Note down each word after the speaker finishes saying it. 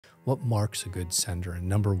what marks a good sender? And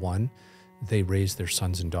number one, they raise their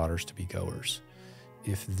sons and daughters to be goers.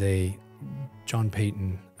 John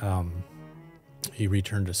Payton, he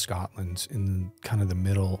returned to Scotland in kind of the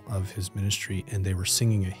middle of his ministry, and they were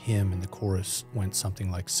singing a hymn, and the chorus went something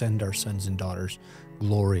like, "Send our sons and daughters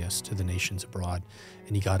glorious to the nations abroad."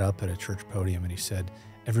 And he got up at a church podium and he said,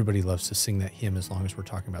 everybody loves to sing that hymn as long as we're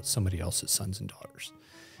talking about somebody else's sons and daughters.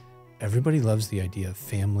 Everybody loves the idea of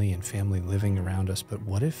family and family living around us, but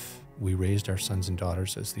what if we raised our sons and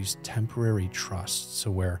daughters as these temporary trusts,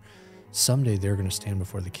 so where someday they're going to stand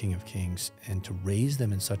before the King of Kings, and to raise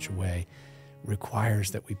them in such a way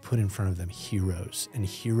requires that we put in front of them heroes, and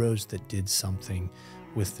heroes that did something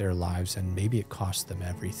with their lives, and maybe it cost them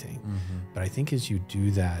everything. But I think as you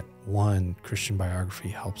do that, one, Christian biography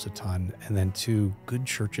helps a ton, and then two, good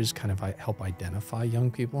churches kind of help identify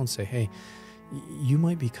young people and say, hey, you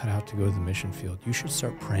might be cut out to go to the mission field. You should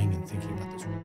start praying and thinking about this.